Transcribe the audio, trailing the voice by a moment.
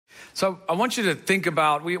So I want you to think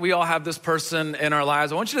about, we all have this person in our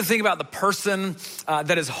lives. I want you to think about the person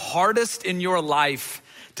that is hardest in your life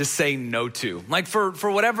to say no to. Like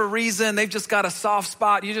for whatever reason, they've just got a soft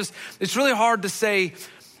spot. It's really hard to say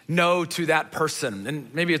no to that person.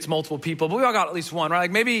 And maybe it's multiple people, but we all got at least one, right?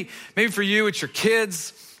 Like maybe for you, it's your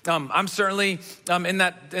kids. I'm certainly in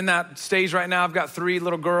that stage right now. I've got 3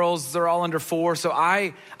 little girls. They're all under 4. So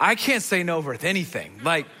I can't say no with anything.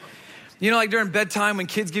 Like during bedtime when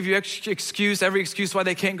kids give you every excuse why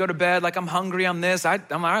they can't go to bed. Like I'm hungry, I'm this. I'm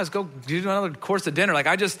like, all right, let's go do another course of dinner. Like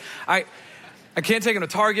I can't take them to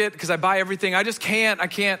Target because I buy everything. I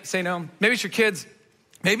can't say no. Maybe it's your kids.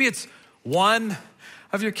 Maybe it's one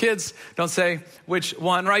of your kids. Don't say which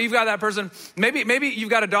one, right? You've got that person. Maybe you've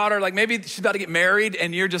got a daughter, like maybe she's about to get married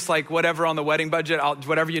and you're just like, whatever on the wedding budget,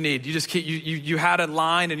 whatever you need. You just keep, you had a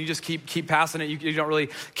line and you just keep passing it. You don't really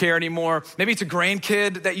care anymore. Maybe it's a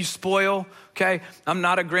grandkid that you spoil. Okay. I'm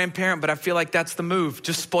not a grandparent, but I feel like that's the move.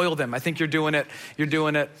 Just spoil them. I think you're doing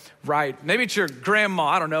it right. Maybe it's your grandma,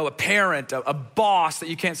 I don't know, a parent, a boss that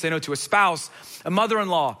you can't say no to, a spouse, a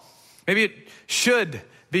mother-in-law. Maybe it should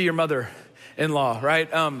be your mother-in-law, right?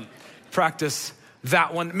 Practice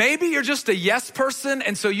that one. Maybe you're just a yes person,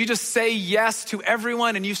 and so you just say yes to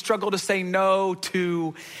everyone, and you struggle to say no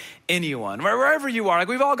to anyone. Wherever you are, like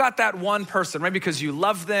we've all got that one person, right? Because you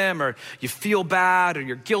love them, or you feel bad, or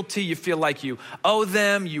you're guilty, you feel like you owe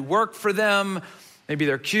them, you work for them. Maybe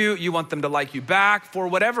they're cute, you want them to like you back for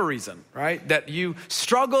whatever reason, right? That you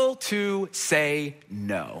struggle to say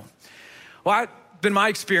no. Well, it's been my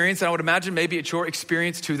experience, and I would imagine maybe it's your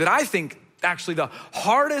experience too, that I think actually the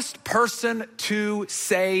hardest person to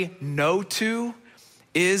say no to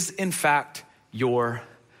is in fact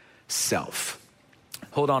yourself.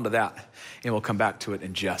 Hold on to that and we'll come back to it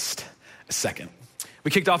in just a second. We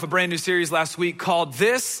kicked off a brand new series last week called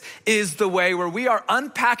This is the Way, where we are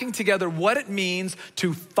unpacking together what it means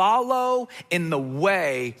to follow in the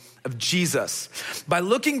way of Jesus. By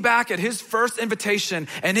looking back at his first invitation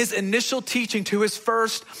and his initial teaching to his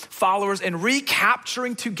first followers and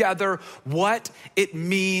recapturing together what it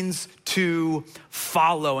means to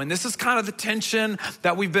follow. And this is kind of the tension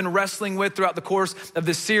that we've been wrestling with throughout the course of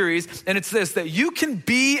this series. And it's this, that you can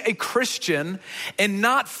be a Christian and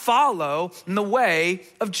not follow in the way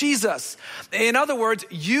of Jesus. In other words,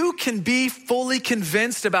 you can be fully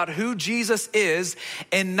convinced about who Jesus is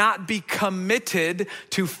and not be committed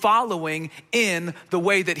to following in the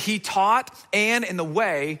way that he taught and in the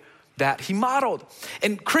way that he modeled.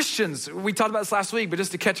 And Christians, we talked about this last week, but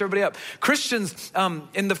just to catch everybody up, Christians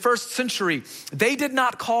in the first century, they did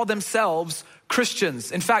not call themselves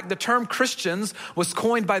Christians. In fact, the term Christians was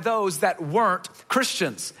coined by those that weren't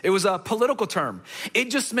Christians. It was a political term. It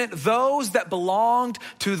just meant those that belonged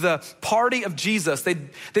to the party of Jesus. They'd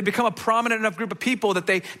become a prominent enough group of people that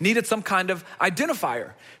they needed some kind of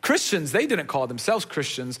identifier. Christians, they didn't call themselves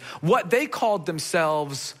Christians. What they called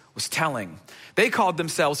themselves was telling. They called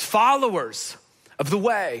themselves followers of the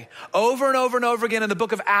way. Over and over and over again in the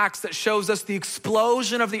book of Acts that shows us the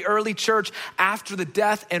explosion of the early church after the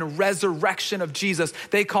death and resurrection of Jesus.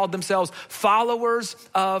 They called themselves followers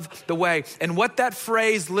of the way. And what that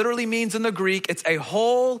phrase literally means in the Greek, it's a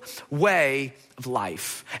whole way of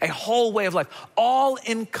life. A whole way of life. All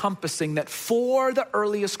encompassing that for the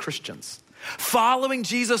earliest Christians, following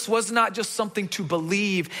Jesus was not just something to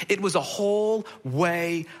believe, it was a whole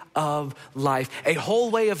way of life, a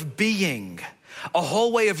whole way of being, a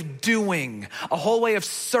whole way of doing, a whole way of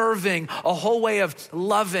serving, a whole way of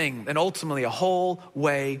loving, and ultimately a whole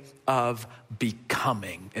way of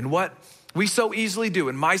becoming. And what we so easily do,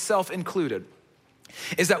 and myself included,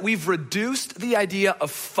 is that we've reduced the idea of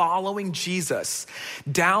following Jesus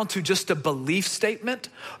down to just a belief statement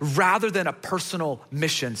rather than a personal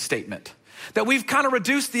mission statement. That we've kind of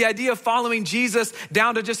reduced the idea of following Jesus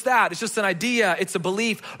down to just that. It's just an idea, it's a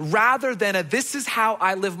belief, rather than a this is how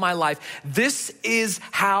I live my life. This is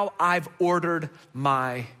how I've ordered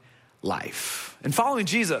my life. And following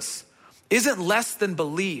Jesus isn't less than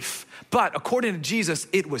belief, but according to Jesus,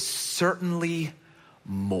 it was certainly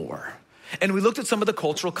more. And we looked at some of the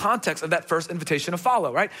cultural context of that first invitation to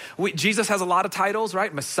follow, right? Jesus has a lot of titles,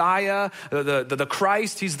 right? Messiah, the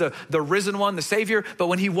Christ, he's the risen one, the Savior. But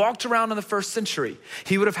when he walked around in the first century,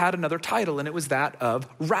 he would have had another title, and it was that of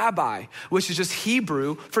rabbi, which is just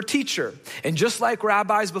Hebrew for teacher. And just like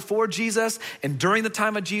rabbis before Jesus and during the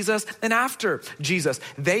time of Jesus and after Jesus,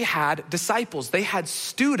 they had disciples. They had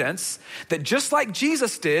students that just like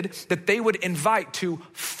Jesus did, that they would invite to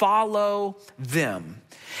follow them.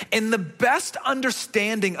 And the best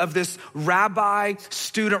understanding of this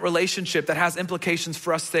rabbi-student relationship that has implications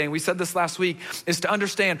for us today, and we said this last week, is to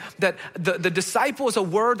understand that the disciple is a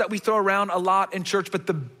word that we throw around a lot in church, but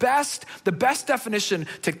the best definition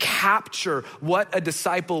to capture what a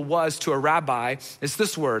disciple was to a rabbi is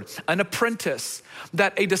this word, an apprentice.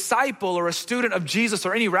 That a disciple or a student of Jesus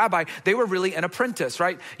or any rabbi, they were really an apprentice,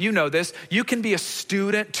 right? You know this. You can be a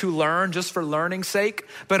student to learn just for learning's sake,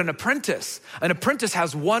 but an apprentice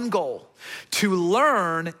has one goal: to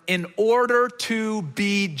learn in order to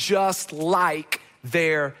be just like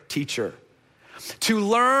their teacher. To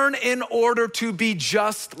learn in order to be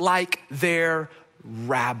just like their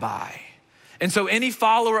rabbi. And so any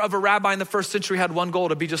follower of a rabbi in the first century had one goal: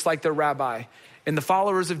 to be just like their rabbi. And the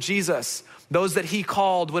followers of Jesus, those that he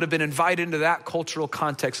called, would have been invited into that cultural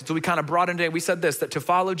context. And so we kind of brought in today, we said this, that to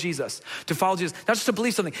follow Jesus, not just to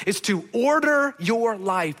believe something, it's to order your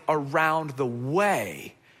life around the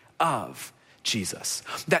way of Jesus.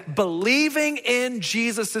 That believing in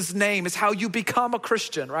Jesus' name is how you become a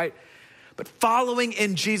Christian, right? But following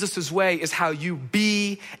in Jesus' way is how you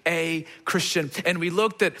be a Christian. And we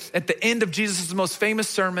looked at the end of Jesus' most famous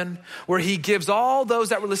sermon, where he gives all those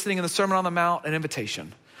that were listening in the Sermon on the Mount an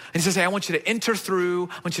invitation. And he says, hey, I want you to enter through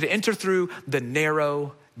the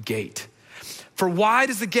narrow gate. For wide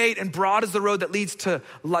is the gate and broad is the road that leads to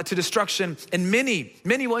destruction, and many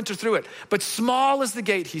will enter through it. But small is the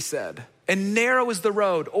gate, he said, and narrow is the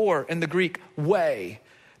road, or in the Greek, way.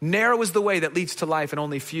 Narrow is the way that leads to life, and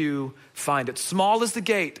only few find it. Small is the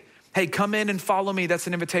gate. Hey, come in and follow me. That's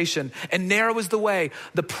an invitation. And narrow is the way,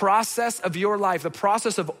 the process of your life, the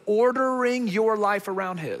process of ordering your life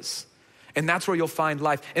around his. And that's where you'll find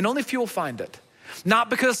life. And only few will find it. Not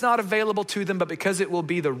because it's not available to them, but because it will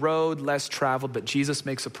be the road less traveled. But Jesus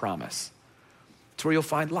makes a promise. It's where you'll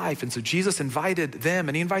find life. And so Jesus invited them,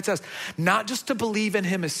 and he invites us, not just to believe in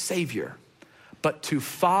him as Savior, but to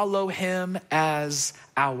follow him as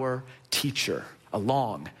our teacher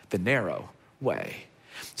along the narrow way.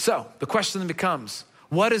 So the question then becomes,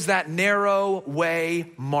 what is that narrow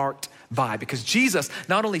way marked by? Because Jesus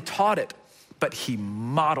not only taught it, but he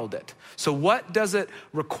modeled it. So what does it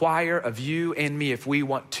require of you and me if we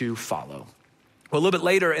want to follow? Well, a little bit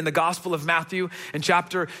later in the Gospel of Matthew, in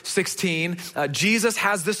chapter 16, Jesus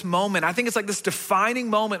has this moment. I think it's like this defining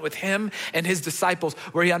moment with him and his disciples,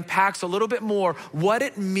 where he unpacks a little bit more what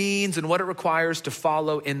it means and what it requires to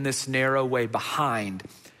follow in this narrow way behind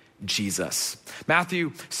Jesus.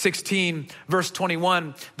 Matthew 16, verse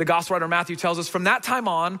 21, the gospel writer Matthew tells us, from that time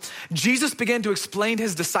on, Jesus began to explain to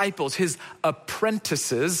his disciples, his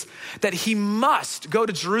apprentices, that he must go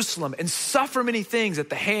to Jerusalem and suffer many things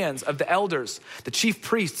at the hands of the elders, the chief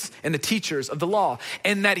priests, and the teachers of the law,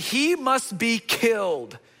 and that he must be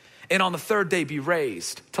killed and on the third day be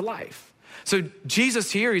raised to life. So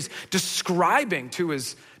Jesus here, he's describing to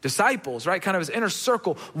his disciples, right, kind of his inner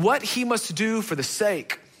circle, what he must do for the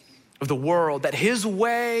sake of the world, that his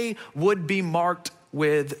way would be marked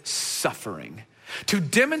with suffering, to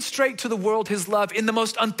demonstrate to the world his love in the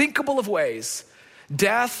most unthinkable of ways,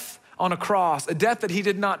 death on a cross, a death that he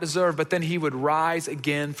did not deserve, but then he would rise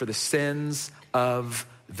again for the sins of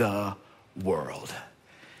the world.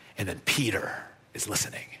 And then Peter is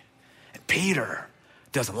listening, and Peter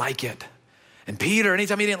doesn't like it. And Peter,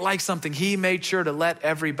 anytime he didn't like something, he made sure to let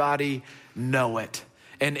everybody know it.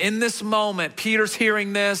 And in this moment, Peter's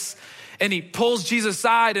hearing this, and he pulls Jesus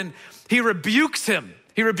aside and he rebukes him.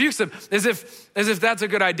 He rebukes him as if that's a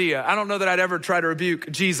good idea. I don't know that I'd ever try to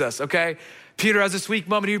rebuke Jesus, okay? Peter has this weak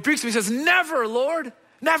moment. He rebukes him. He says, never, Lord,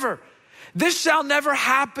 never. This shall never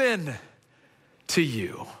happen to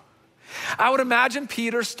you. I would imagine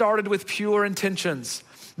Peter started with pure intentions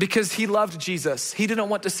because he loved Jesus. He didn't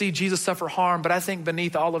want to see Jesus suffer harm, but I think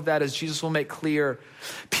beneath all of that, as Jesus will make clear,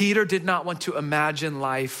 Peter did not want to imagine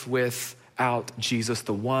life without Jesus,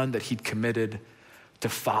 the one that he'd committed to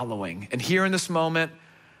following. And here in this moment,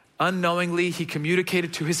 unknowingly, he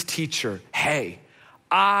communicated to his teacher, hey,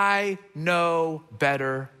 I know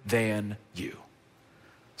better than you.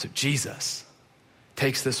 So Jesus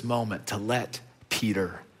takes this moment to let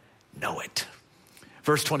Peter know it.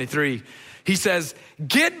 Verse 23, he says,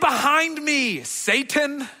 get behind me,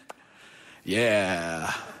 Satan.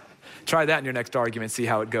 Yeah. Try that in your next argument, see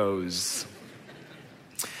how it goes.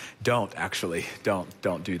 Don't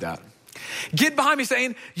do that. Get behind me,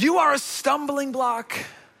 Satan. You are a stumbling block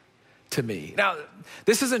to me. Now,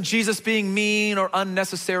 this isn't Jesus being mean or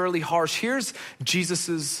unnecessarily harsh. Here's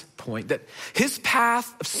Jesus's point, that his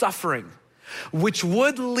path of suffering which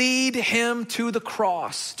would lead him to the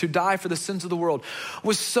cross to die for the sins of the world,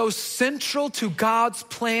 was so central to God's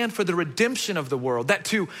plan for the redemption of the world that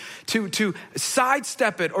to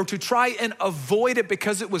sidestep it or to try and avoid it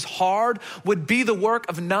because it was hard would be the work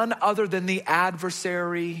of none other than the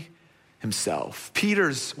adversary himself.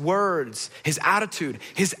 Peter's words, his attitude,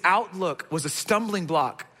 his outlook was a stumbling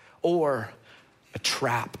block or a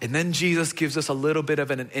trap. And then Jesus gives us a little bit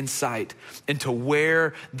of an insight into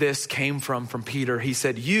where this came from Peter. He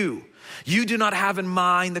said, you do not have in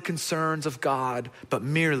mind the concerns of God, but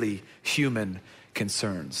merely human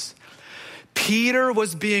concerns. Peter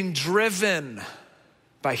was being driven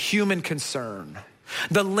by human concern.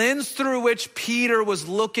 The lens through which Peter was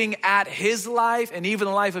looking at his life and even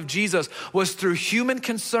the life of Jesus was through human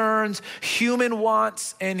concerns, human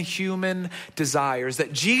wants, and human desires.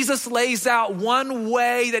 That Jesus lays out one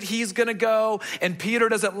way that he's gonna go, and Peter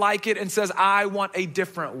doesn't like it and says, I want a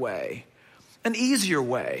different way, an easier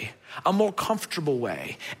way, a more comfortable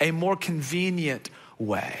way, a more convenient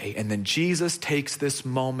way. And then Jesus takes this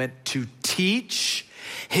moment to teach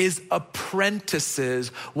his apprentices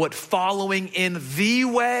what following in the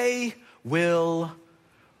way will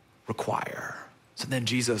require. So then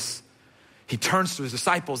Jesus, he turns to his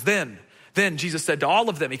disciples. Then Jesus said to all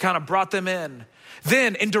of them, he kind of brought them in.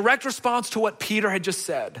 Then in direct response to what Peter had just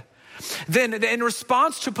said, then in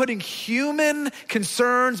response to putting human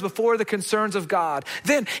concerns before the concerns of God,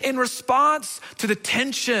 then in response to the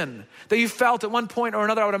tension that you felt at one point or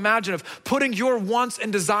another, I would imagine, of putting your wants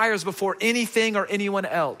and desires before anything or anyone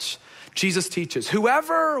else, Jesus teaches,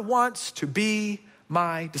 whoever wants to be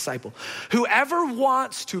my disciple, whoever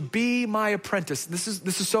wants to be my apprentice, this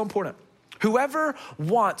is so important. Whoever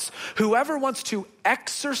wants to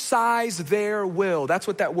exercise their will, that's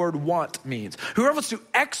what that word want means. Whoever wants to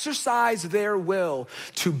exercise their will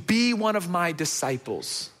to be one of my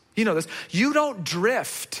disciples. You know this, you don't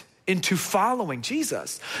drift into following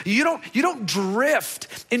Jesus. You don't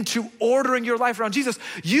drift into ordering your life around Jesus.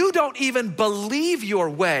 You don't even believe your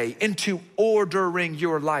way into ordering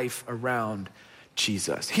your life around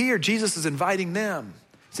Jesus. Here, Jesus is inviting them.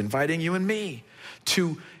 He's inviting you and me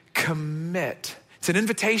to commit. It's an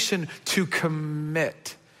invitation to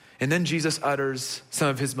commit. And then Jesus utters some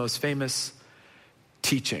of his most famous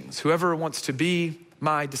teachings. Whoever wants to be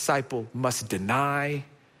my disciple must deny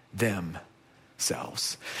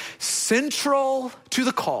themselves. Central to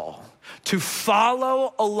the call to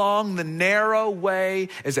follow along the narrow way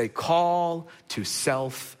is a call to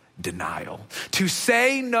self-denial, to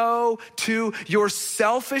say no to your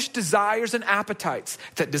selfish desires and appetites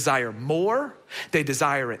that desire more, they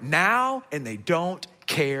desire it now, and they don't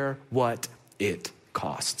care what it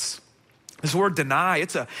costs. This word deny,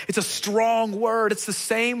 it's a strong word. It's the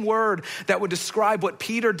same word that would describe what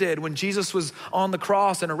Peter did when Jesus was on the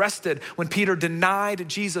cross and arrested, when Peter denied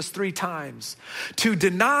Jesus 3 times. To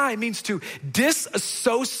deny means to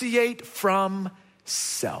disassociate from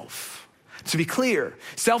self. To be clear,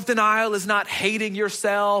 self-denial is not hating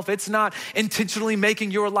yourself. It's not intentionally making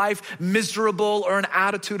your life miserable or an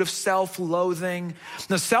attitude of self-loathing.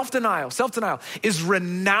 No, self-denial is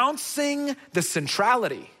renouncing the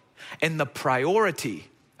centrality and the priority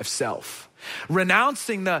of self.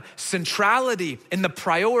 Renouncing the centrality and the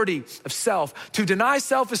priority of self. To deny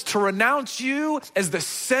self is to renounce you as the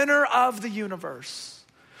center of the universe.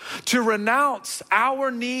 To renounce our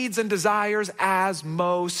needs and desires as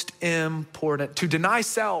most important. To deny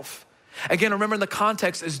self, again, remember in the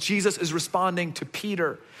context as Jesus is responding to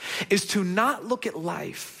Peter, is to not look at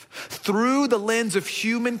life through the lens of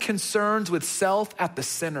human concerns with self at the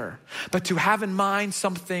center, but to have in mind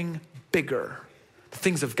something bigger, the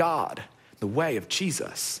things of God, the way of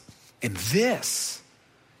Jesus. And this,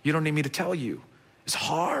 you don't need me to tell you, is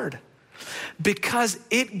hard. Because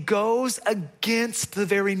it goes against the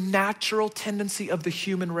very natural tendency of the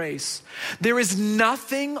human race. There is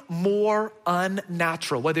nothing more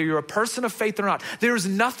unnatural, whether you're a person of faith or not, there is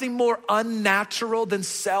nothing more unnatural than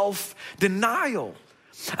self-denial.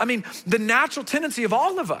 I mean, the natural tendency of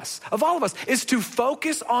all of us is to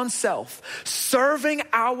focus on self, serving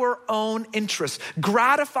our own interests,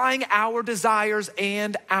 gratifying our desires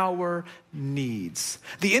and our needs.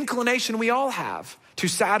 The inclination we all have to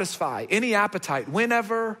satisfy any appetite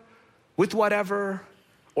whenever, with whatever,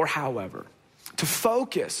 or however. To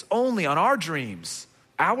focus only on our dreams,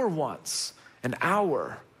 our wants, and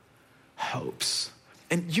our hopes.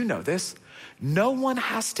 And you know this, no one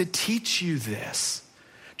has to teach you this.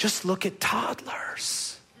 Just look at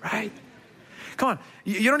toddlers, right? Come on,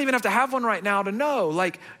 you don't even have to have one right now to know.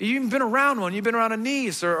 Like, you've been around one, you've been around a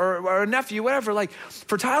niece or a nephew, whatever. Like,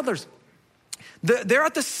 for toddlers, they're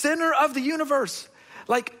at the center of the universe.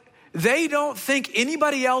 Like, They don't think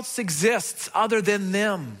anybody else exists other than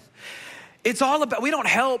them. It's all about, we don't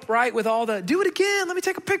help, right, with all the, do it again, let me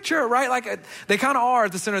take a picture, right? Like they kind of are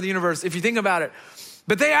at the center of the universe, if you think about it.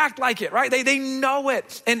 But they act like it, right? They know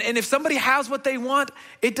it. And if somebody has what they want,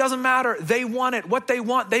 it doesn't matter. They want it. What they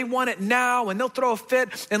want it now. And they'll throw a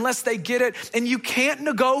fit unless they get it. And you can't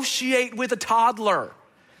negotiate with a toddler.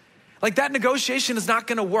 Like that negotiation is not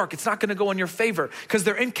gonna work. It's not gonna go in your favor because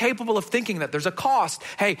they're incapable of thinking that there's a cost.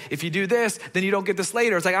 Hey, if you do this, then you don't get this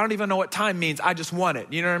later. It's like, I don't even know what time means. I just want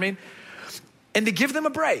it. You know what I mean? And to give them a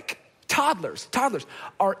break, toddlers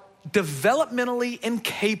are developmentally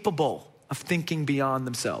incapable of thinking beyond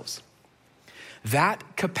themselves.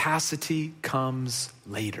 That capacity comes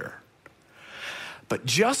later. But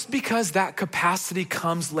just because that capacity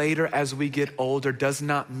comes later as we get older does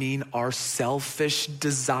not mean our selfish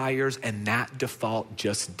desires and that default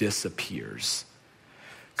just disappears.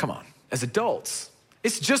 Come on, as adults,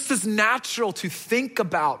 it's just as natural to think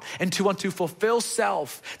about and to want to fulfill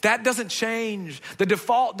self. That doesn't change. The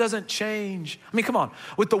default doesn't change. I mean, come on,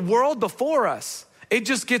 with the world before us, it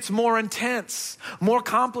just gets more intense, more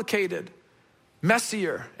complicated,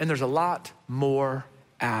 messier, and there's a lot more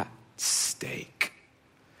at stake.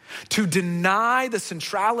 To deny the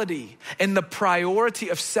centrality and the priority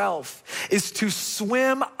of self is to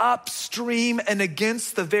swim upstream and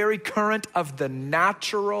against the very current of the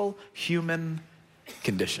natural human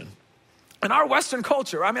condition. And our Western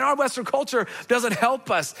culture doesn't help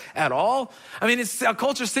us at all. I mean, it's a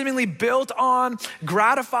culture seemingly built on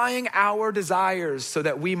gratifying our desires so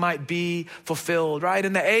that we might be fulfilled, right?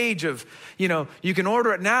 In the age of, you can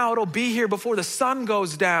order it now, it'll be here before the sun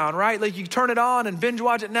goes down, right? Like you turn it on and binge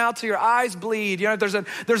watch it now till your eyes bleed. There's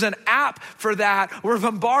an app for that. We're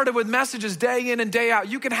bombarded with messages day in and day out.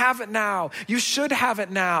 You can have it now. You should have it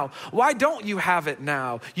now. Why don't you have it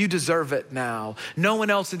now? You deserve it now. No one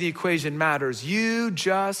else in the equation matters. You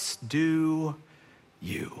just do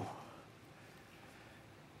you.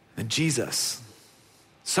 And Jesus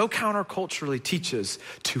so counterculturally teaches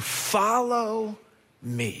to follow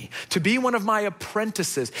me. To be one of my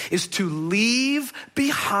apprentices is to leave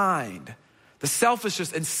behind the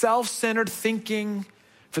selfishness and self-centered thinking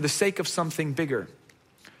for the sake of something bigger,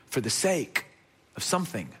 for the sake of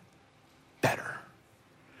something better.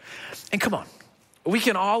 And come on. We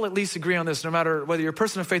can all at least agree on this, no matter whether you're a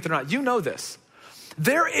person of faith or not. You know this.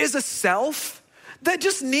 There is a self that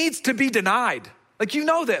just needs to be denied. Like, you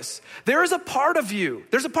know this. There is a part of you.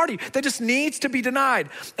 There's a part of you that just needs to be denied.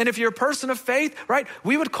 And if you're a person of faith, right,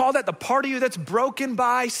 we would call that the part of you that's broken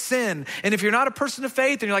by sin. And if you're not a person of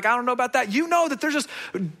faith and you're like, I don't know about that, you know that there's just,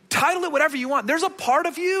 title it whatever you want. There's a part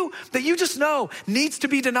of you that you just know needs to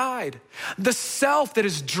be denied. The self that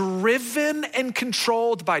is driven and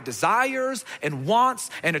controlled by desires and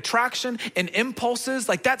wants and attraction and impulses,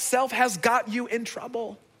 like that self has got you in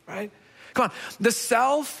trouble, right? Come on, the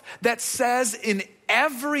self that says in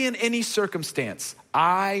every and any circumstance,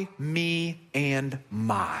 I, me, and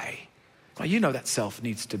my. Well, you know that self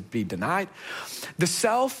needs to be denied. The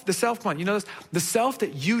self, come on, you know this? The self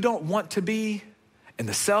that you don't want to be and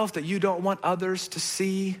the self that you don't want others to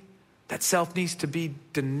see, that self needs to be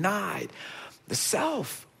denied. The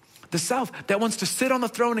self that wants to sit on the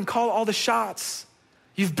throne and call all the shots.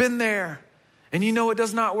 You've been there. And you know it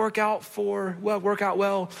does not work out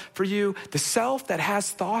well for you. The self that has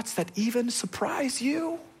thoughts that even surprise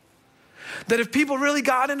you. That if people really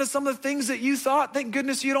got into some of the things that you thought, thank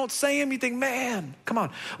goodness you don't say them. You think, man, come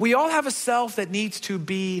on. We all have a self that needs to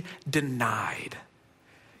be denied.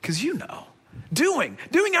 Because doing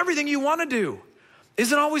everything you want to do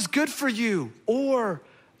isn't always good for you or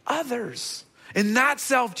others. And that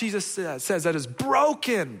self, Jesus says, that is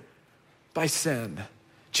broken by sin.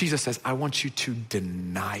 Jesus says, I want you to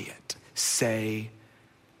deny it. Say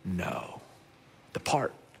no. The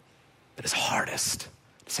part that is hardest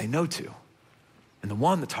to say no to, and the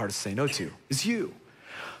one that's hardest to say no to is you.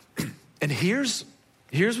 And here's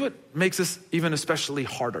what makes this even especially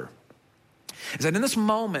harder, is that in this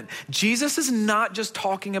moment, Jesus is not just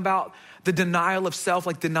talking about the denial of self,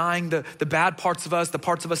 like denying the bad parts of us, the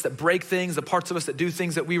parts of us that break things, the parts of us that do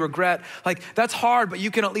things that we regret. Like, that's hard, but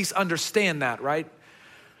you can at least understand that, right?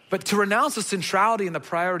 But to renounce the centrality and the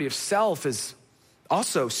priority of self is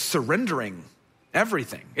also surrendering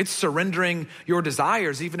everything. It's surrendering your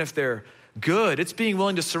desires, even if they're good. It's being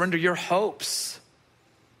willing to surrender your hopes,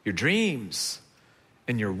 your dreams,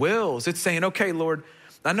 and your wills. It's saying, okay, Lord,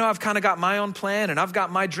 I know I've kind of got my own plan and I've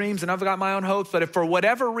got my dreams and I've got my own hopes, but if for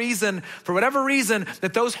whatever reason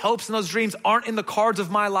that those hopes and those dreams aren't in the cards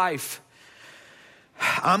of my life,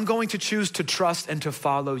 I'm going to choose to trust and to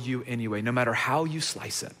follow you anyway, no matter how you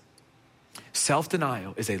slice it.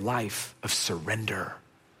 Self-denial is a life of surrender.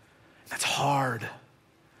 That's hard.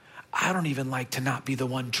 I don't even like to not be the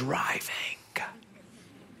one driving.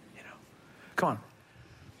 Come on.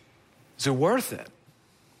 Is it worth it?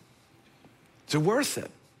 Is it worth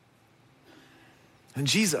it? And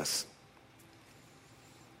Jesus,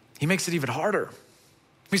 he makes it even harder.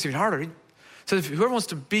 He makes it even harder. He says, whoever wants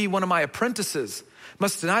to be one of my apprentices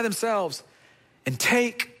must deny themselves and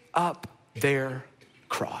take up their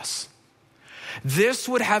cross. This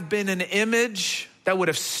would have been an image that would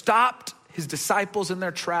have stopped his disciples in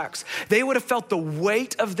their tracks. They would have felt the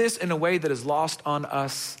weight of this in a way that is lost on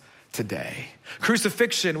us today.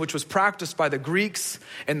 Crucifixion, which was practiced by the Greeks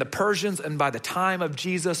and the Persians, and by the time of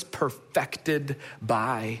Jesus, perfected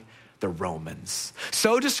by the Romans.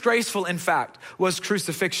 So disgraceful, in fact, was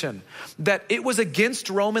crucifixion that it was against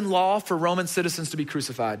Roman law for Roman citizens to be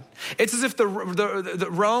crucified. It's as if the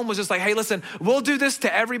Rome was just like, hey, listen, we'll do this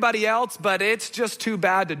to everybody else, but it's just too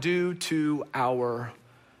bad to do to our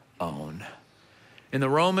own. In the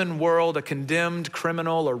Roman world, a condemned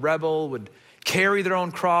criminal or rebel would carry their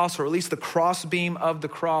own cross, or at least the crossbeam of the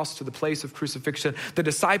cross, to the place of crucifixion. The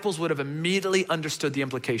disciples would have immediately understood the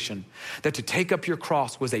implication that to take up your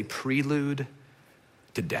cross was a prelude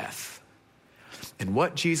to death. And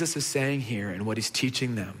what Jesus is saying here and what he's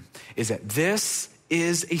teaching them is that this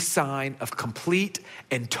is a sign of complete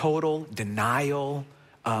and total denial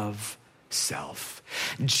of self.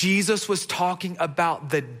 Jesus was talking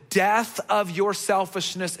about the death of your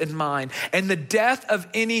selfishness in mind and the death of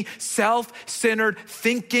any self-centered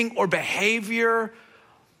thinking or behavior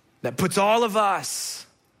that puts all of us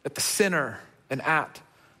at the center and at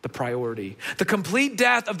the priority. The complete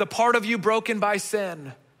death of the part of you broken by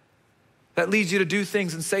sin that leads you to do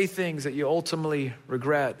things and say things that you ultimately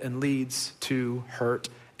regret and leads to hurt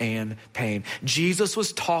and pain. Jesus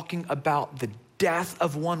was talking about the death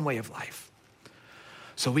of one way of life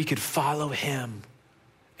so we could follow him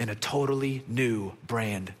in a totally new,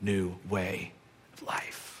 brand new way of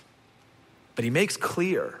life. But he makes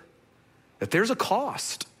clear that there's a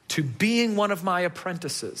cost to being one of my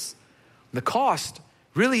apprentices. The cost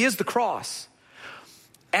really is the cross.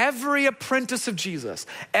 Every apprentice of Jesus,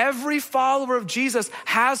 every follower of Jesus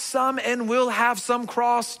has some and will have some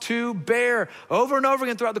cross to bear over and over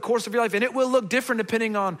again throughout the course of your life. And it will look different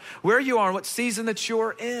depending on where you are and what season that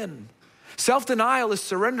you're in. Self-denial is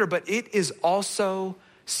surrender, but it is also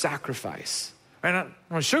sacrifice. Right? I don't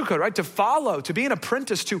want to sugarcoat, right? To follow, to be an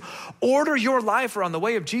apprentice, to order your life around the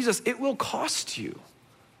way of Jesus, it will cost you.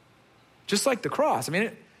 Just like the cross. I mean,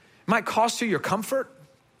 it might cost you your comfort.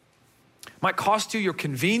 It might cost you your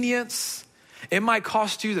convenience. It might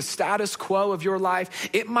cost you the status quo of your life.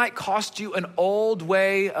 It might cost you an old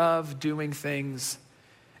way of doing things.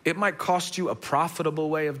 It might cost you a profitable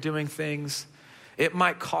way of doing things. It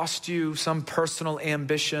might cost you some personal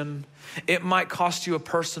ambition. It might cost you a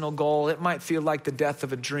personal goal. It might feel like the death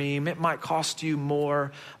of a dream. It might cost you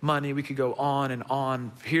more money. We could go on and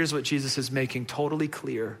on. Here's what Jesus is making totally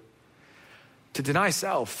clear. To deny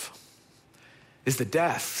self is the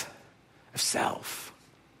death of self.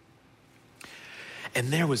 And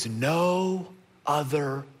there was no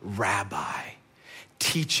other rabbi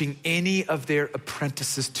teaching any of their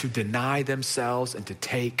apprentices to deny themselves and to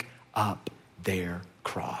take up their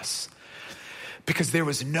cross. Because there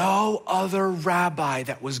was no other rabbi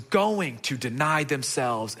that was going to deny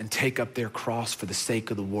themselves and take up their cross for the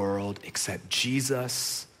sake of the world except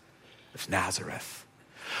Jesus of Nazareth.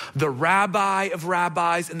 The rabbi of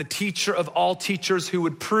rabbis and the teacher of all teachers who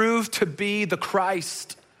would prove to be the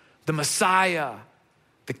Christ, the Messiah,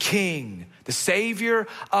 the King, the Savior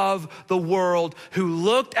of the world, who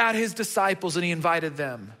looked at his disciples and he invited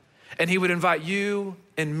them. And he would invite you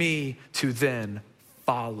and me to then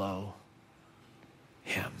follow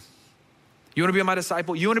him. You want to be my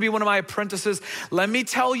disciple? You want to be one of my apprentices? Let me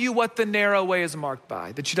tell you what the narrow way is marked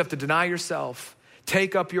by. That you'd have to deny yourself,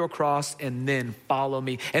 take up your cross, and then follow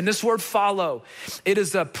me. And this word follow, it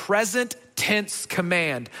is a present tense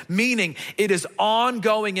command, meaning it is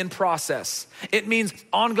ongoing in process. It means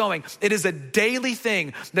ongoing. It is a daily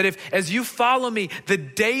thing that as you follow me, the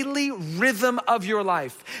daily rhythm of your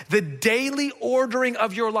life, the daily ordering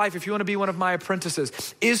of your life, if you want to be one of my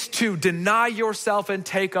apprentices, is to deny yourself and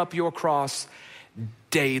take up your cross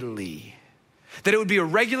daily. That it would be a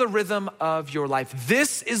regular rhythm of your life.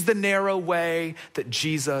 This is the narrow way that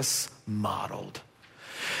Jesus modeled.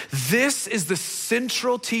 This is the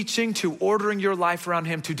central teaching to ordering your life around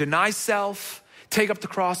him, to deny self, take up the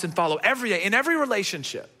cross, and follow every day, in every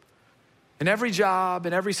relationship, in every job,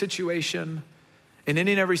 in every situation, in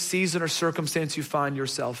any and every season or circumstance you find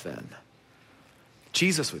yourself in.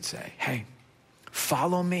 Jesus would say, hey,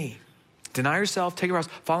 follow me Deny yourself, take your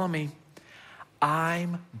cross, follow me.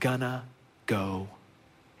 I'm gonna go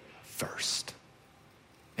first.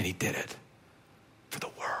 And he did it for the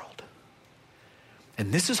world.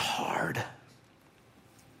 And this is hard.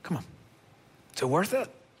 Come on. Is it worth it?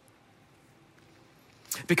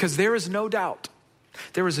 Because there is no doubt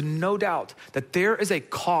that there is a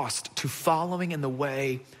cost to following in the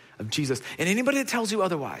way of Jesus. And anybody that tells you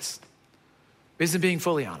otherwise isn't being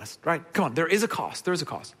fully honest, right? Come on, there is a cost.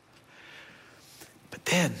 But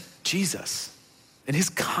then Jesus, in his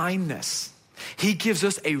kindness, he gives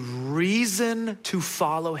us a reason to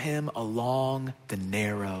follow him along the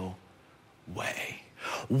narrow way.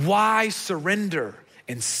 Why surrender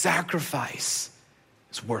and sacrifice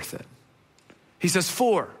is worth it. He says,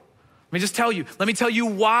 let me tell you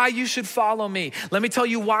why you should follow me. Let me tell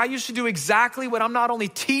you why you should do exactly what I'm not only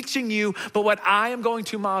teaching you, but what I am going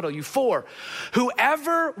to model you. 4,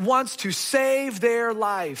 whoever wants to save their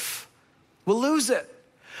life will lose it.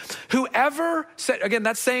 Whoever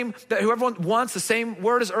wants, the same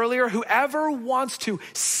word as earlier, whoever wants to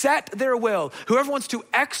set their will, whoever wants to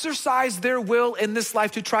exercise their will in this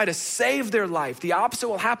life to try to save their life, the opposite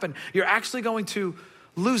will happen. You're actually going to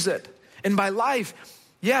lose it. And by life,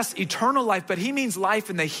 yes, eternal life, but he means life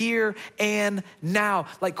in the here and now.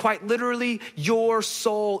 Like quite literally your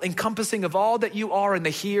soul encompassing of all that you are in the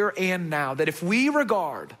here and now. That if we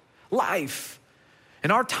regard life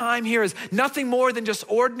and our time here is nothing more than just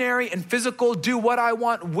ordinary and physical, do what I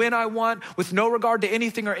want, when I want, with no regard to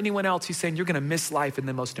anything or anyone else, he's saying you're gonna miss life in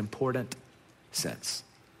the most important sense.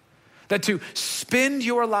 That to spend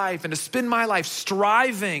your life and to spend my life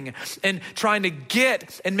striving and trying to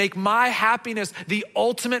get and make my happiness the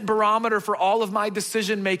ultimate barometer for all of my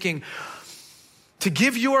decision making, to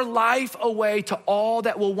give your life away to all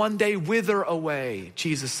that will one day wither away.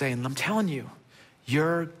 Jesus saying, I'm telling you,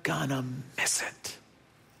 you're gonna miss it.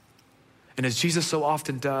 And as Jesus so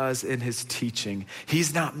often does in his teaching,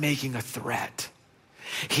 he's not making a threat.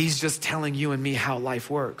 He's just telling you and me how life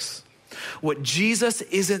works. What Jesus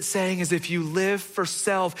isn't saying is if you live for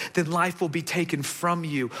self, then life will be taken from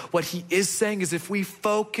you. What he is saying is if we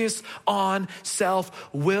focus on self,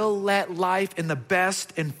 we'll let life in the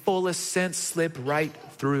best and fullest sense slip right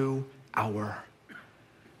through our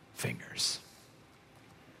fingers.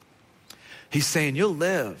 He's saying you'll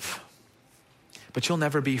live, but you'll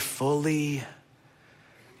never be fully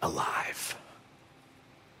alive.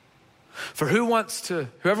 For whoever wants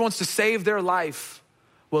to save their life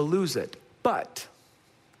will lose it. But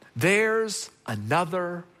there's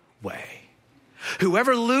another way.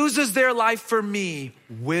 Whoever loses their life for me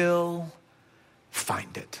will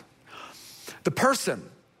find it. The person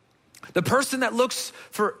that looks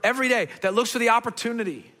for every day, that looks for the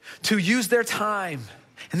opportunity to use their time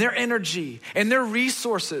and their energy and their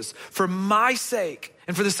resources for my sake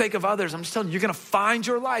and for the sake of others. I'm just telling you, you're gonna find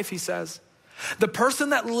your life, he says. The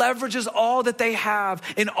person that leverages all that they have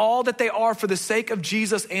and all that they are for the sake of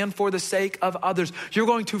Jesus and for the sake of others, you're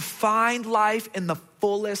going to find life in the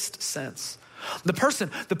fullest sense. The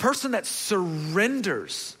person that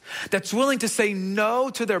surrenders, that's willing to say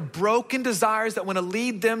no to their broken desires that want to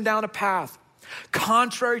lead them down a path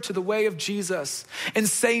contrary to the way of Jesus, and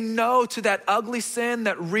say no to that ugly sin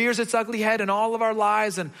that rears its ugly head in all of our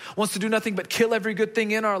lives and wants to do nothing but kill every good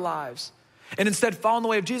thing in our lives. And instead follow in the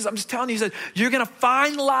way of Jesus. I'm just telling you, he said, you're gonna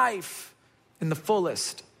find life in the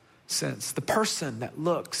fullest sense. The person that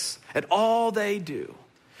looks at all they do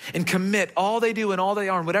and commit all they do and all they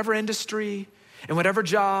are in whatever industry, in whatever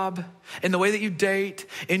job, in the way that you date,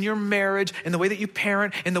 in your marriage, in the way that you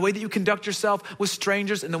parent, in the way that you conduct yourself with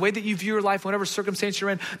strangers, in the way that you view your life, whatever circumstance you're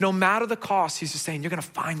in, no matter the cost, he's just saying, you're gonna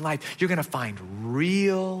find life. You're gonna find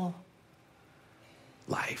real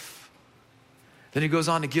life. Then he goes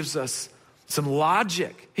on and gives us some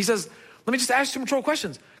logic. He says, let me just ask you some control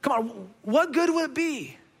questions. Come on, what good will it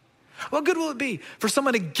be? What good will it be for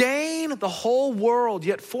someone to gain the whole world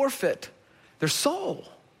yet forfeit their soul?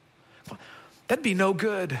 That'd be no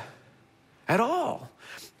good at all.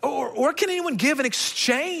 Or can anyone give in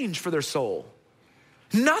exchange for their soul?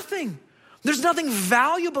 Nothing. There's nothing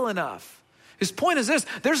valuable enough. His point is this: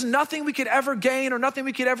 there's nothing we could ever gain or nothing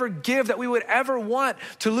we could ever give that we would ever want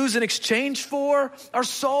to lose in exchange for our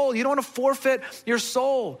soul. You don't want to forfeit your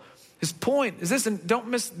soul. His point is this, and don't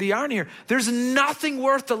miss the irony here: there's nothing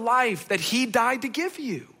worth the life that he died to give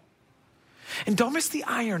you. And don't miss the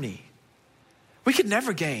irony. We could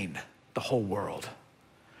never gain the whole world.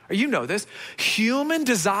 Or you know this, human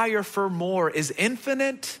desire for more is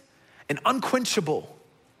infinite and unquenchable.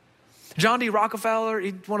 John D. Rockefeller,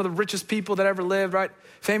 he's one of the richest people that ever lived, right?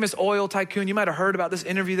 Famous oil tycoon. You might have heard about this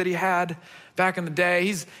interview that he had back in the day.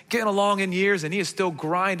 He's getting along in years and he is still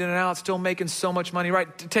grinding it out, still making so much money,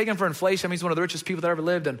 right? Taken for inflation, I mean, he's one of the richest people that ever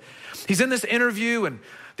lived. And he's in this interview and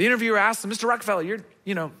the interviewer asks him, Mr. Rockefeller,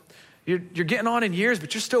 you're getting on in years,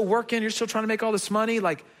 but you're still working. You're still trying to make all this money.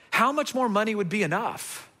 Like, how much more money would be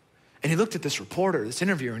enough? And he looked at this reporter, this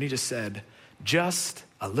interviewer, and he just said, just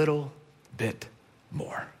a little bit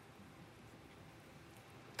more.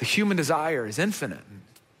 The human desire is infinite and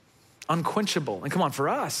unquenchable. And come on, for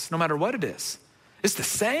us, no matter what it is, it's the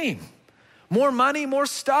same. More money, more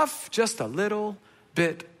stuff, just a little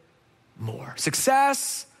bit more.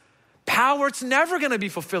 Success, power, it's never gonna be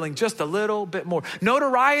fulfilling, just a little bit more.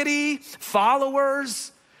 Notoriety,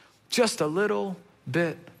 followers, just a little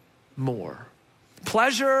bit more.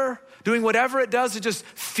 Pleasure, doing whatever it does to just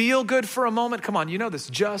feel good for a moment. Come on, you know this,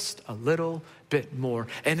 just a little bit more.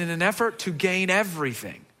 And in an effort to gain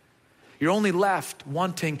everything, you're only left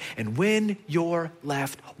wanting, and when you're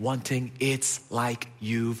left wanting, it's like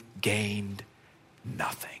you've gained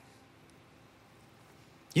nothing.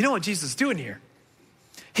 You know what Jesus is doing here?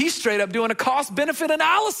 He's straight up doing a cost-benefit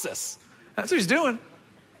analysis. That's what he's doing.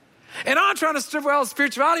 And I'm trying to strip out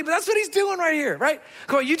spirituality, but that's what he's doing right here, right?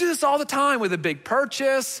 Come on, you do this all the time with a big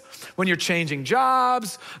purchase, when you're changing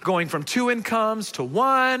jobs, going from 2 incomes to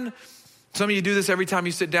 1. Some of you do this every time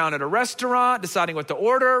you sit down at a restaurant, deciding what to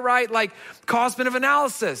order, right? Like cost-benefit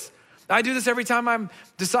analysis. I do this every time I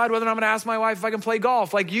decide whether I'm gonna ask my wife if I can play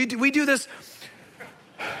golf. Like we do this.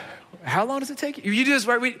 How long does it take? You do this,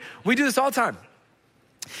 right? We do this all the time.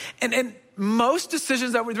 And most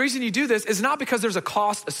decisions, the reason you do this is not because there's a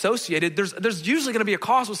cost associated. There's usually gonna be a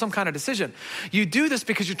cost with some kind of decision. You do this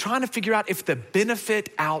because you're trying to figure out if the benefit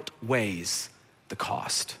outweighs the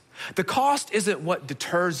cost. The cost isn't what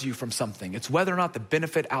deters you from something. It's whether or not the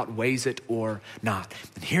benefit outweighs it or not.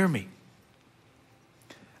 And hear me.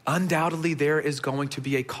 Undoubtedly, there is going to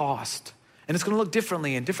be a cost. And it's going to look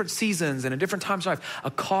differently in different seasons and in different times of life.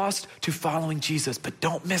 A cost to following Jesus. But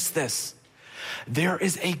don't miss this. There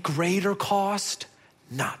is a greater cost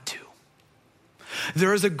not to.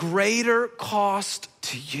 There is a greater cost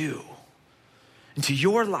to you and to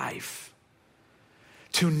your life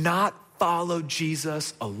to not follow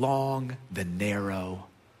Jesus along the narrow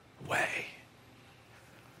way.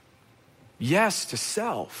 Yes to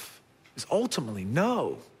self is ultimately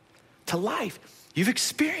no to life. You've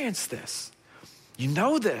experienced this. You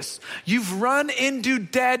know this. You've run into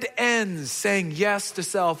dead ends saying yes to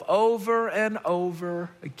self over and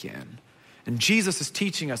over again. And Jesus is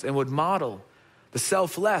teaching us and would model the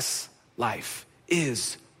selfless life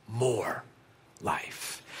is more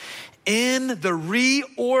life. In the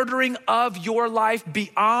reordering of your life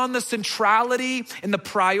beyond the centrality and the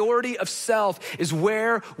priority of self is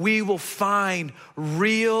where we will find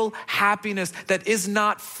real happiness that is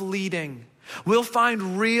not fleeting. We'll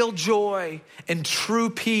find real joy and true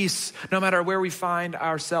peace no matter where we find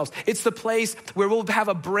ourselves. It's the place where we'll have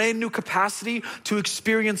a brand new capacity to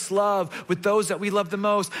experience love with those that we love the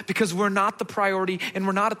most because we're not the priority and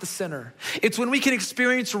we're not at the center. It's when we can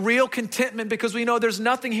experience real contentment because we know there's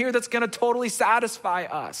nothing here that's gonna totally satisfy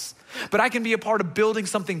us. But I can be a part of building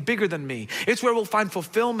something bigger than me. It's where we'll find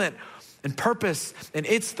fulfillment and purpose. And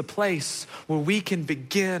it's the place where we can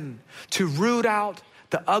begin to root out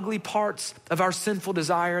the ugly parts of our sinful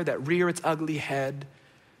desire that rear its ugly head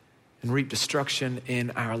and reap destruction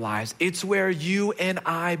in our lives. It's where you and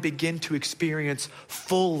I begin to experience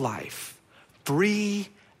full life, free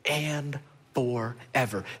and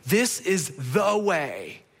forever. This is the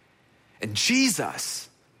way. And Jesus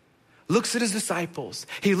looks at his disciples,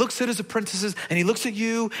 he looks at his apprentices, and he looks at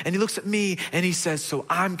you, and he looks at me, and he says, so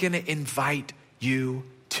I'm gonna invite you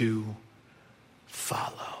to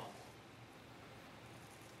follow.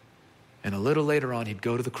 And a little later on, he'd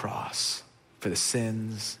go to the cross for the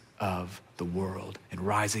sins of the world and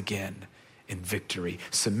rise again in victory,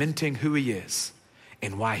 cementing who he is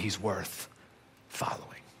and why he's worth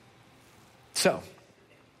following. So,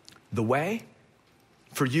 the way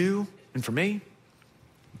for you and for me,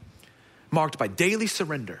 marked by daily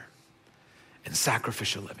surrender and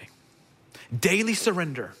sacrificial living. Daily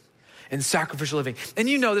surrender and sacrificial living. And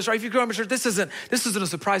you know this, right? If you grow up in church, this isn't a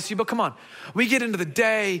surprise to you, but come on. We get into the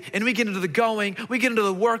day and we get into the going, we get into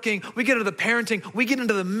the working, we get into the parenting, we get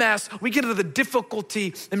into the mess, we get into the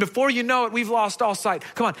difficulty. And before you know it, we've lost all sight.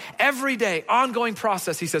 Come on, every day, ongoing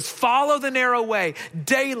process. He says, follow the narrow way,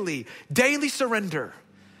 daily surrender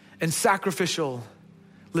and sacrificial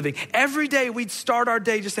living. Every day we'd start our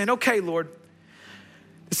day just saying, okay, Lord,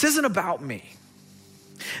 this isn't about me.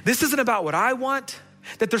 This isn't about what I want.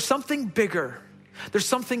 That there's something bigger There's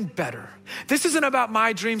something better. This isn't about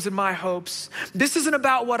my dreams and my hopes. This isn't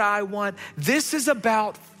about what I want. This is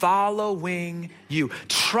about following you,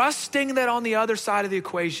 trusting that on the other side of the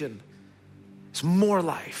equation is more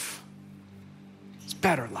life. It's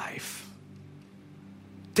better life.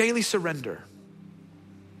 Daily surrender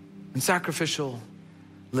and sacrificial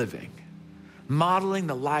living, modeling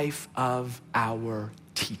the life of our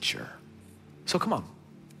teacher. So come on.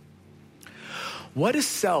 What is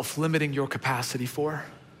self limiting your capacity for?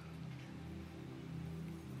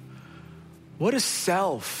 What is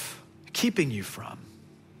self keeping you from?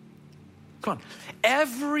 Come on.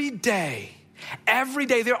 Every day,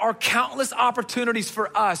 there are countless opportunities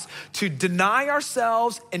for us to deny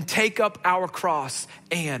ourselves and take up our cross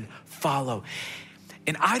and follow.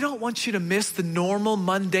 And I don't want you to miss the normal,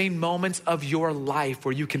 mundane moments of your life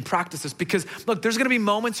where you can practice this, because look, there's gonna be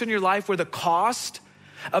moments in your life where the cost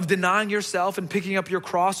of denying yourself and picking up your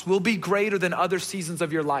cross will be greater than other seasons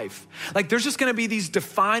of your life. Like there's just gonna be these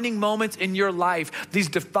defining moments in your life, these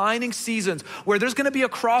defining seasons where there's gonna be a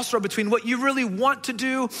crossroad between what you really want to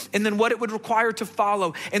do and then what it would require to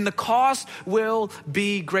follow. And the cost will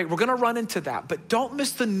be great. We're gonna run into that, but don't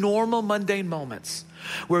miss the normal mundane moments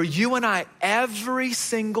where you and I every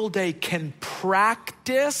single day can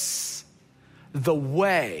practice the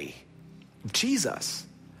way of Jesus.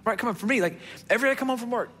 Right, come on, for me, like every day I come home from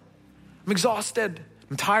work, I'm exhausted,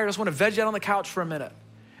 I'm tired, I just want to veg out on the couch for a minute.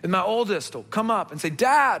 And my oldest will come up and say,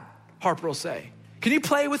 Dad, Harper will say, can you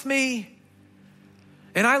play with me?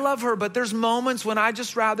 And I love her, but there's moments when I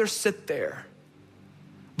just rather sit there.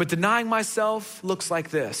 But denying myself looks like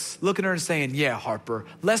this, looking at her and saying, yeah, Harper,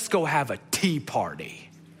 let's go have a tea party.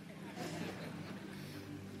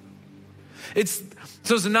 It's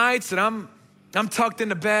those nights that I'm tucked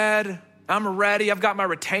into bed, I'm ready, I've got my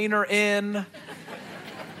retainer in.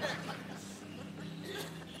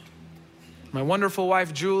 My wonderful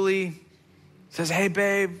wife, Julie, says, hey,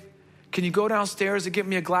 babe, can you go downstairs and get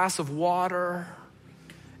me a glass of water?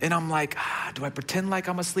 And I'm like, do I pretend like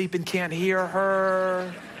I'm asleep and can't hear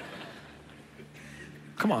her?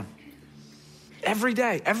 Come on. Every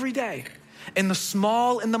day. In the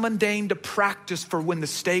small and the mundane to practice for when the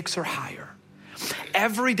stakes are higher.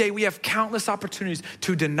 Every day we have countless opportunities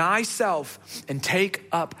to deny self and take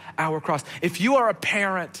up our cross. If you are a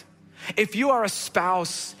parent, if you are a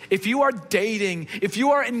spouse, if you are dating, if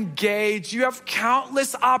you are engaged, you have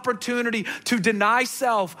countless opportunity to deny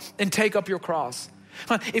self and take up your cross.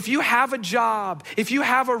 If you have a job, if you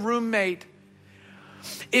have a roommate,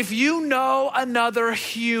 if you know another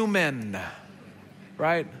human,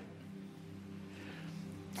 right?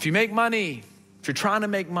 If you make money, if you're trying to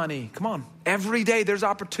make money, come on. Every day there's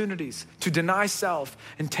opportunities to deny self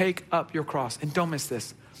and take up your cross. And don't miss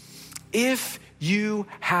this. If you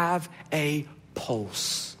have a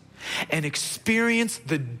pulse and experience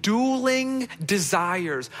the dueling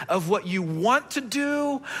desires of what you want to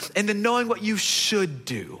do and then knowing what you should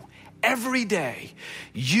do, every day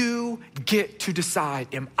you get to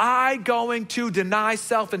decide, am I going to deny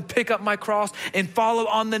self and pick up my cross and follow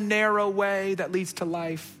on the narrow way that leads to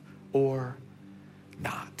life or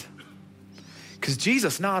not? Because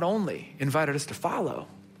Jesus not only invited us to follow,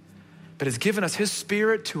 but has given us his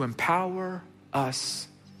Spirit to empower us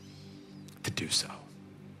to do so.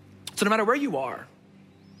 So no matter where you are,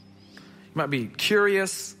 you might be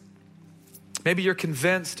curious, maybe you're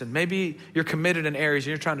convinced, and maybe you're committed in areas and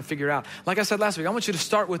you're trying to figure out. Like I said last week, I want you to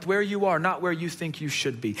start with where you are, not where you think you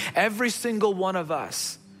should be. Every single one of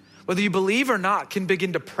us, whether you believe or not, can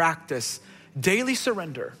begin to practice daily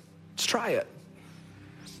surrender. Let's try it.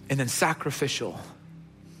 And then sacrificial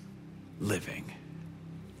living.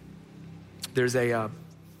 There's a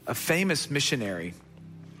famous missionary.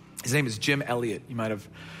 His name is Jim Elliot. You might have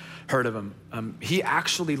heard of him. He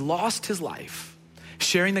actually lost his life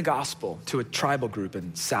sharing the gospel to a tribal group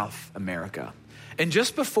in South America. And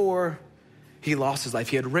just before he lost his life,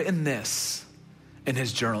 he had written this in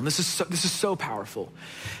his journal. And this is so powerful.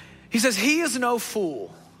 He says, he is no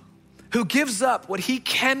fool who gives up what he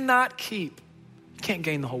cannot keep. Can't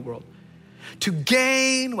gain the whole world, to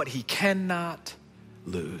gain what he cannot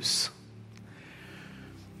lose.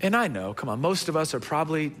 And I know, come on, most of us are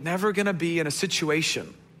probably never gonna be in a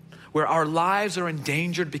situation where our lives are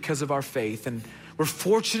endangered because of our faith. And we're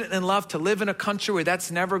fortunate and loved to live in a country where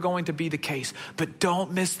that's never going to be the case. But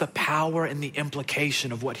don't miss the power and the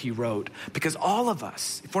implication of what he wrote. Because all of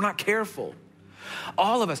us, if we're not careful,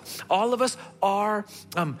 all of us are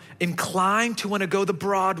inclined to wanna go the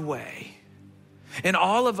broad way. And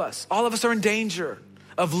all of us are in danger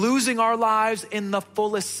of losing our lives in the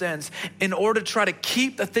fullest sense in order to try to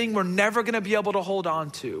keep the thing we're never gonna be able to hold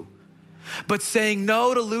on to. but saying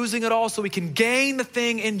no to losing it all so we can gain the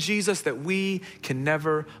thing in Jesus that we can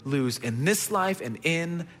never lose in this life and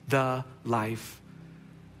in the life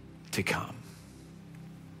to come.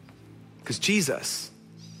 Because Jesus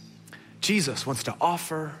wants to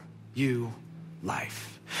offer you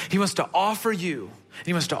life. He wants to offer you, and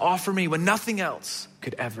he wants to offer me when nothing else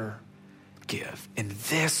could ever give. And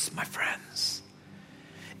this, my friends,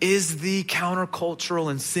 is the countercultural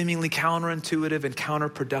and seemingly counterintuitive and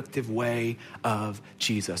counterproductive way of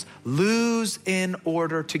Jesus. Lose in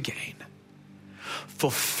order to gain.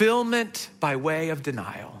 Fulfillment by way of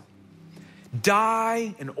denial.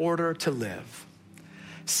 Die in order to live.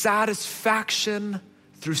 Satisfaction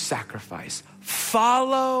through sacrifice.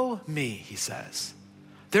 Follow me, he says.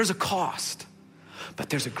 There's a cost, but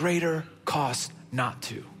there's a greater cost not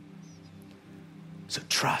to. So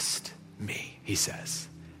trust me, he says.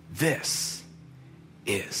 This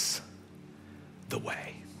is the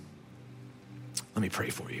way. Let me pray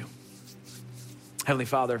for you. Heavenly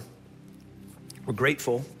Father, we're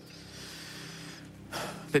grateful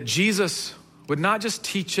that Jesus would not just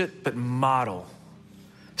teach it, but model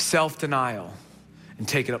self-denial and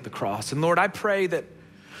take it up the cross. And Lord, I pray that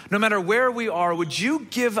no matter where we are, would you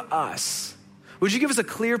give us a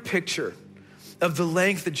clear picture of the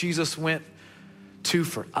length that Jesus went to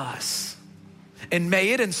for us? And may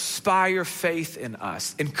it inspire faith in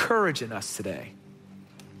us, encourage in us today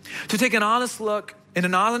to take an honest look and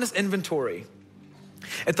an honest inventory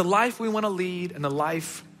at the life we want to lead and the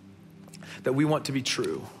life that we want to be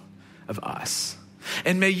true of us.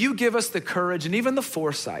 And may you give us the courage and even the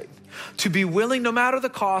foresight to be willing, no matter the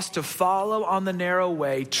cost, to follow on the narrow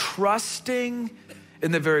way, trusting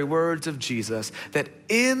in the very words of Jesus, that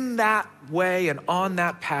in that way and on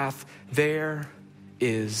that path, there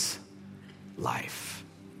is life.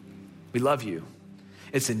 We love you.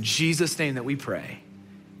 It's in Jesus' name that we pray.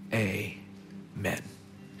 Amen.